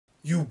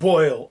You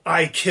boil,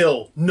 I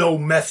kill, no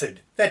method.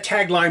 That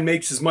tagline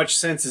makes as much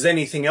sense as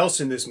anything else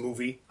in this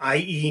movie,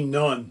 i.e.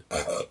 none.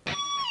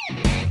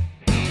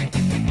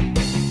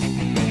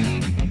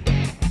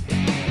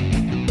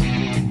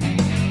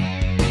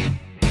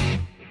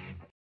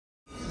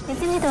 你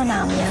知唔知道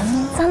男人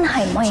真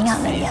係唔可以呃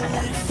女人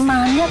㗎？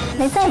萬一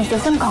你真係唔小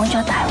心講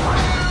咗大話，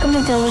咁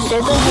你就會死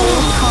得好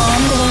慘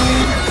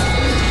㗎。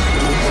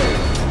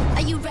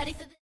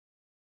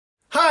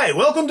 Hi,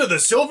 welcome to the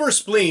Silver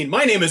Spleen.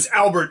 My name is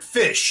Albert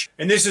Fish,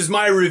 and this is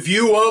my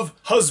review of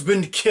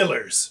Husband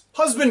Killers.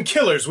 Husband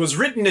Killers was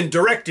written and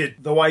directed,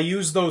 though I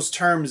use those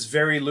terms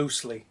very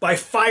loosely, by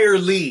Fire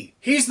Lee.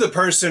 He's the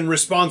person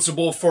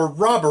responsible for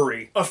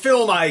Robbery, a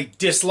film I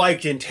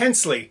disliked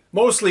intensely,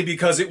 mostly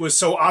because it was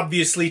so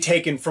obviously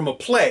taken from a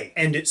play,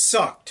 and it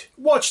sucked.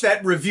 Watch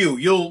that review,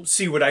 you'll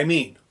see what I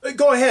mean.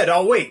 Go ahead,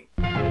 I'll wait.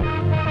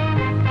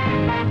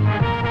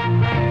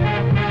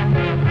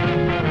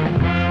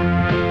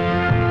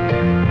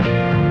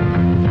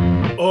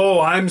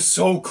 Oh, I'm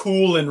so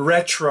cool and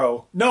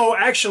retro. No,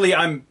 actually,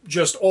 I'm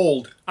just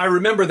old. I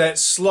remember that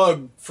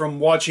slug from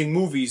watching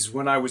movies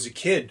when I was a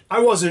kid.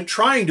 I wasn't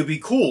trying to be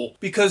cool,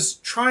 because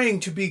trying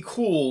to be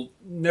cool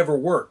never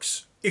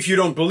works. If you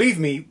don't believe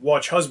me,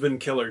 watch Husband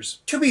Killers.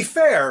 To be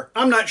fair,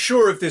 I'm not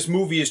sure if this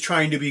movie is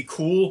trying to be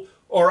cool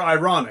or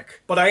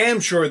ironic, but I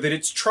am sure that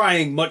it's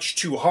trying much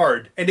too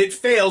hard, and it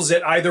fails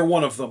at either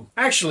one of them.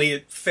 Actually,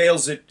 it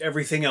fails at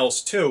everything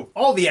else too.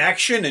 All the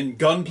action and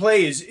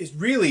gunplay is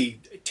really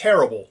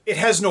terrible. It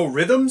has no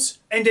rhythms,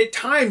 and at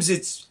times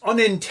it's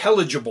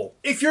unintelligible.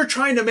 If you're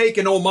trying to make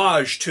an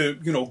homage to,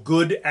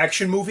 good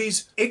action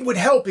movies, it would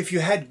help if you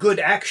had good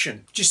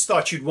action. Just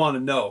thought you'd want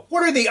to know.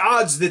 What are the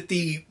odds that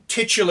the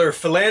titular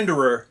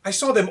philanderer, I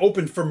saw them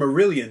open for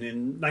Marillion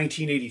in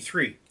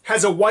 1983,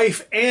 has a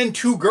wife and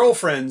 2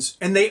 girlfriends,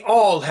 and they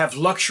all have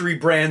luxury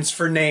brands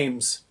for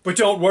names. But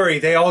don't worry,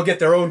 they all get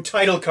their own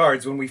title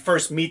cards when we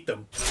first meet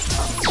them.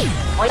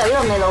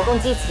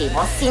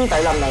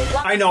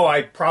 I know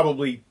I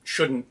probably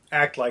shouldn't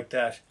act like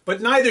that,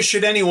 but neither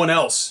should anyone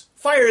else.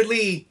 Fire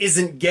Lee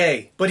isn't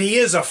gay, but he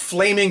is a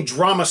flaming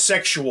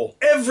drama-sexual.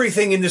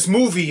 Everything in this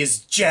movie is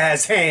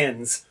jazz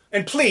hands.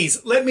 And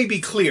please, let me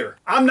be clear.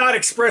 I'm not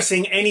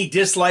expressing any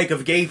dislike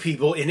of gay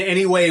people in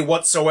any way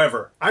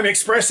whatsoever. I'm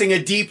expressing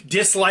a deep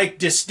dislike,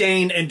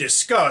 disdain, and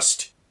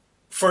disgust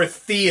for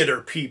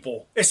theater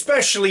people.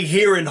 Especially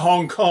here in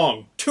Hong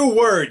Kong. 2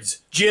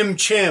 words, Jim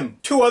Chim.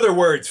 2 other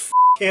words, f***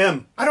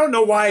 him. I don't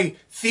know why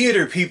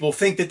theater people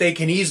think that they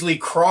can easily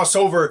cross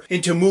over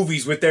into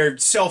movies with their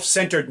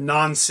self-centered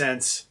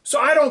nonsense. So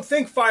I don't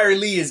think Fire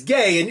Lee is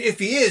gay, and if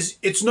he is,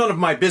 it's none of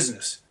my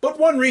business. But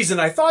one reason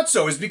I thought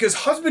so is because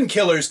Husband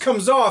Killers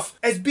comes off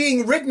as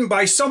being written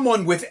by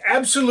someone with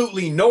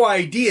absolutely no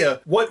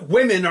idea what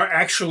women are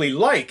actually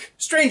like.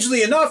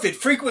 Strangely enough, it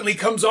frequently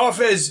comes off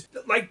as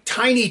like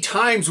Tiny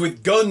Times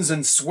with guns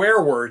and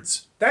swear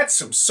words. That's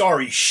some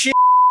sorry shit.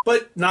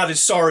 But not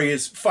as sorry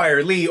as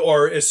Fire Lee,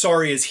 or as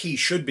sorry as he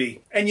should be.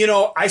 And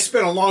I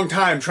spent a long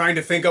time trying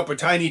to think up a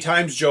Tiny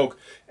Times joke,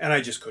 and I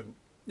just couldn't.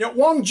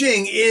 Wong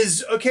Jing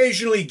is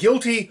occasionally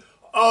guilty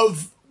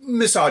of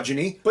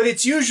misogyny, but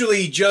it's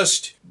usually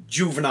just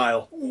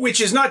juvenile. Which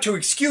is not to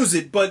excuse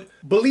it, but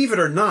believe it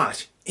or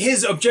not,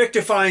 his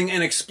objectifying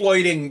and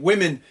exploiting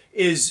women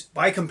is,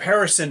 by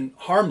comparison,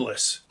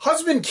 harmless.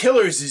 Husband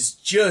Killers is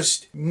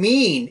just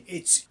mean.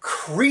 It's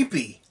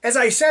creepy. As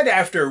I said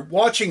after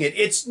watching it,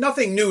 it's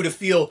nothing new to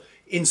feel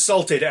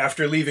insulted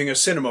after leaving a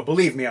cinema.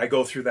 Believe me, I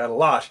go through that a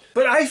lot.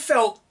 But I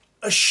felt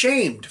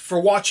ashamed for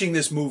watching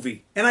this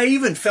movie, and I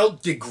even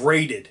felt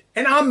degraded.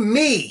 And I'm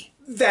me.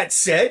 That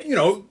said,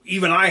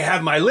 even I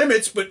have my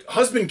limits, but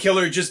Husband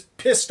Killer just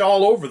pissed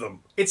all over them.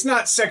 It's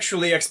not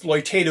sexually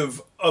exploitative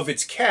of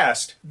its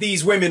cast.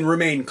 These women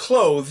remain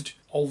clothed,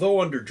 although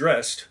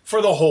underdressed,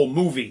 for the whole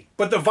movie.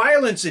 But the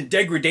violence and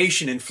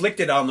degradation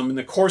inflicted on them in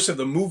the course of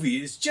the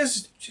movie is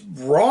just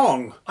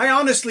wrong. I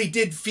honestly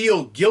did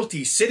feel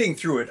guilty sitting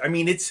through it. I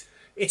mean,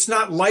 it's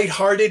not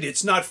lighthearted,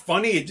 it's not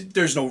funny,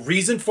 there's no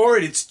reason for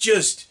it, it's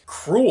just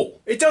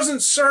cruel. It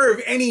doesn't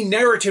serve any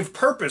narrative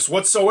purpose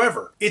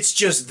whatsoever. It's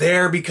just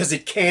there because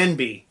it can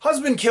be.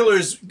 Husband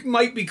Killers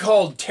might be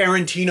called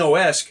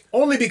Tarantino-esque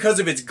only because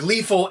of its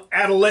gleeful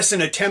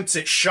adolescent attempts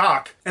at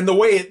shock and the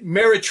way it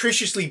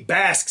meretriciously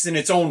basks in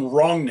its own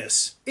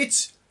wrongness.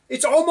 It's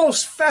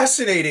almost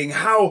fascinating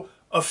how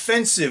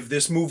offensive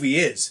this movie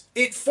is.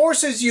 It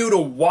forces you to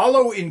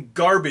wallow in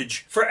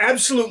garbage for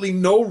absolutely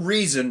no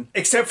reason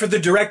except for the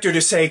director to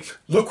say,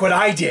 look what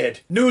I did.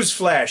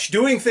 Newsflash,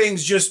 doing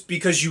things just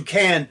because you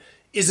can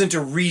isn't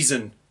a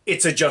reason.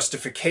 It's a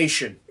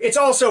justification. It's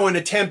also an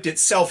attempt at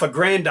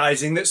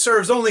self-aggrandizing that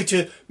serves only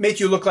to make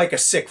you look like a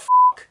sick f***.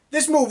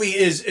 This movie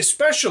is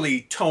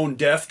especially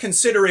tone-deaf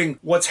considering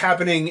what's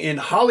happening in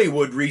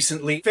Hollywood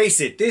recently.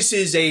 Face it, this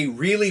is a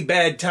really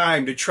bad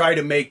time to try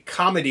to make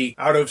comedy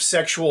out of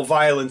sexual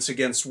violence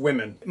against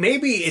women.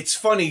 Maybe it's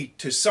funny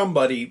to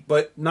somebody,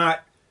 but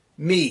not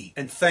me,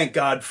 and thank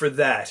God for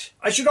that.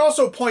 I should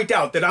also point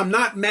out that I'm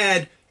not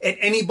mad at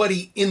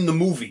anybody in the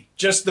movie,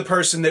 just the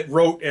person that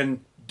wrote and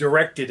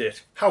directed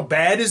it. How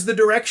bad is the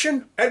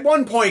direction? At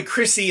one point,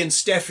 Chrissy and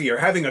Steffi are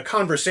having a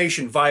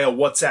conversation via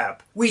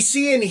WhatsApp. We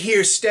see and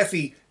hear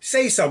Steffi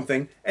say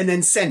something and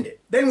then send it.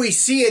 Then we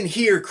see and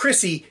hear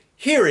Chrissy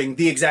hearing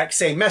the exact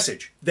same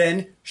message.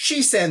 Then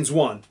she sends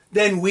one.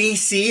 Then we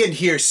see and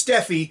hear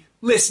Steffi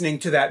listening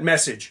to that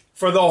message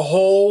for the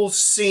whole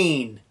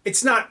scene.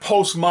 It's not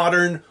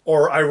postmodern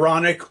or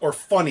ironic or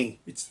funny.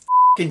 It's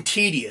f***ing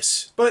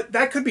tedious. But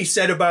that could be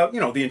said about,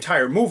 the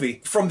entire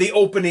movie from the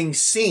opening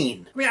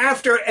scene. I mean,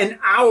 after an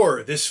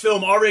hour, this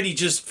film already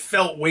just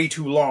felt way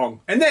too long.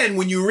 And then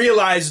when you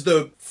realize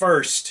the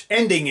first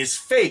ending is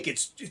fake,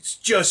 it's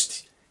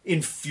just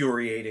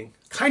infuriating.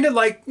 Kind of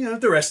like,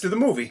 the rest of the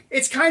movie.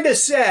 It's kind of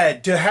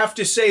sad to have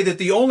to say that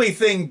the only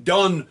thing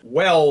done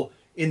well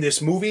in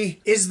this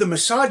movie is the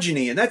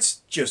misogyny, and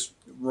that's just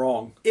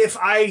wrong. If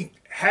I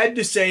had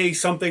to say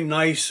something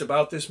nice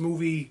about this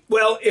movie,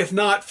 well, if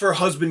not for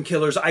Husband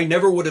Killers, I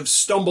never would have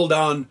stumbled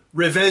on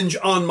Revenge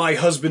on My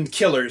Husband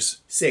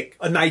Killers. Sick.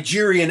 A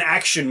Nigerian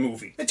action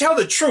movie. To tell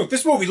the truth,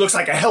 this movie looks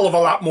like a hell of a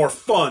lot more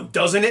fun,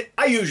 doesn't it?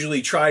 I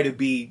usually try to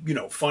be,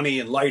 funny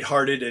and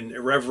lighthearted and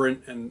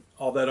irreverent and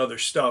all that other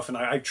stuff, and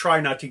I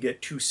try not to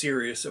get too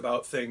serious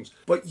about things.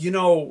 But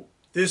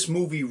this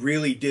movie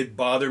really did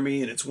bother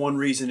me, and it's one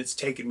reason it's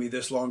taken me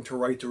this long to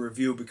write the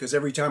review, because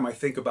every time I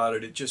think about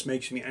it, it just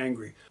makes me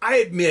angry. I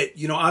admit,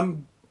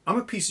 I'm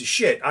a piece of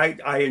shit.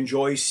 I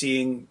enjoy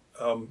seeing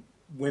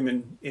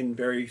women in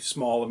very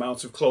small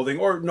amounts of clothing,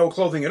 or no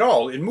clothing at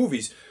all, in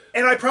movies.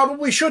 And I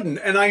probably shouldn't,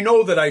 and I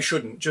know that I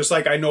shouldn't, just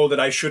like I know that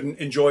I shouldn't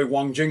enjoy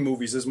Wong Jing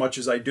movies as much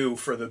as I do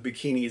for the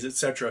bikinis,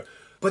 etc.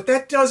 But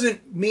that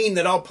doesn't mean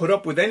that I'll put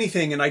up with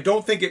anything, and I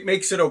don't think it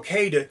makes it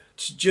okay to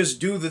just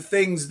do the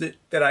things that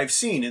I've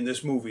seen in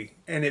this movie.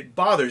 And it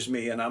bothers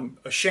me, and I'm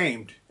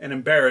ashamed and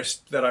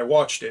embarrassed that I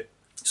watched it.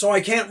 So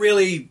I can't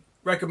really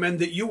recommend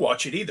that you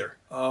watch it either.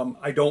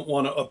 I don't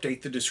want to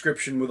update the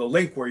description with a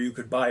link where you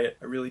could buy it.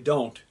 I really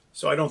don't.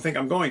 So I don't think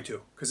I'm going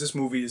to, because this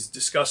movie is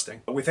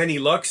disgusting. With any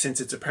luck,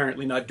 since it's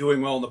apparently not doing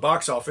well in the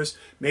box office,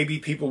 maybe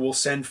people will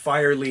send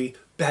Fire Lee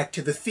back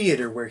to the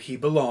theater where he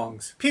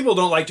belongs. People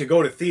don't like to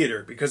go to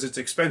theater because it's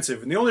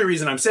expensive, and the only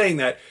reason I'm saying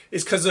that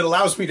is because it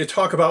allows me to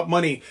talk about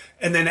money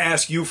and then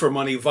ask you for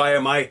money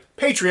via my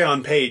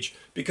Patreon page,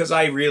 because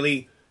I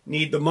really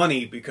need the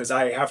money, because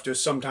I have to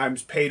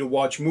sometimes pay to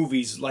watch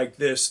movies like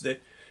this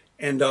that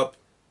end up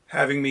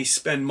having me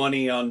spend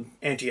money on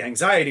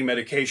anti-anxiety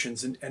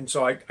medications, and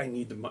so I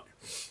need the money.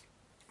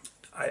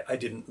 I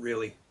didn't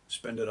really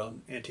spend it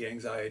on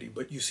anti-anxiety,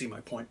 but you see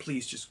my point.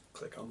 Please just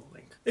click on the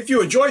link. If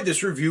you enjoyed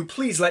this review,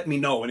 please let me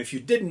know, and if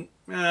you didn't,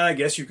 I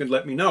guess you could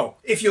let me know.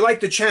 If you like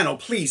the channel,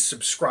 please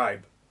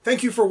subscribe.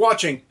 Thank you for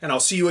watching, and I'll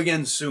see you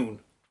again soon.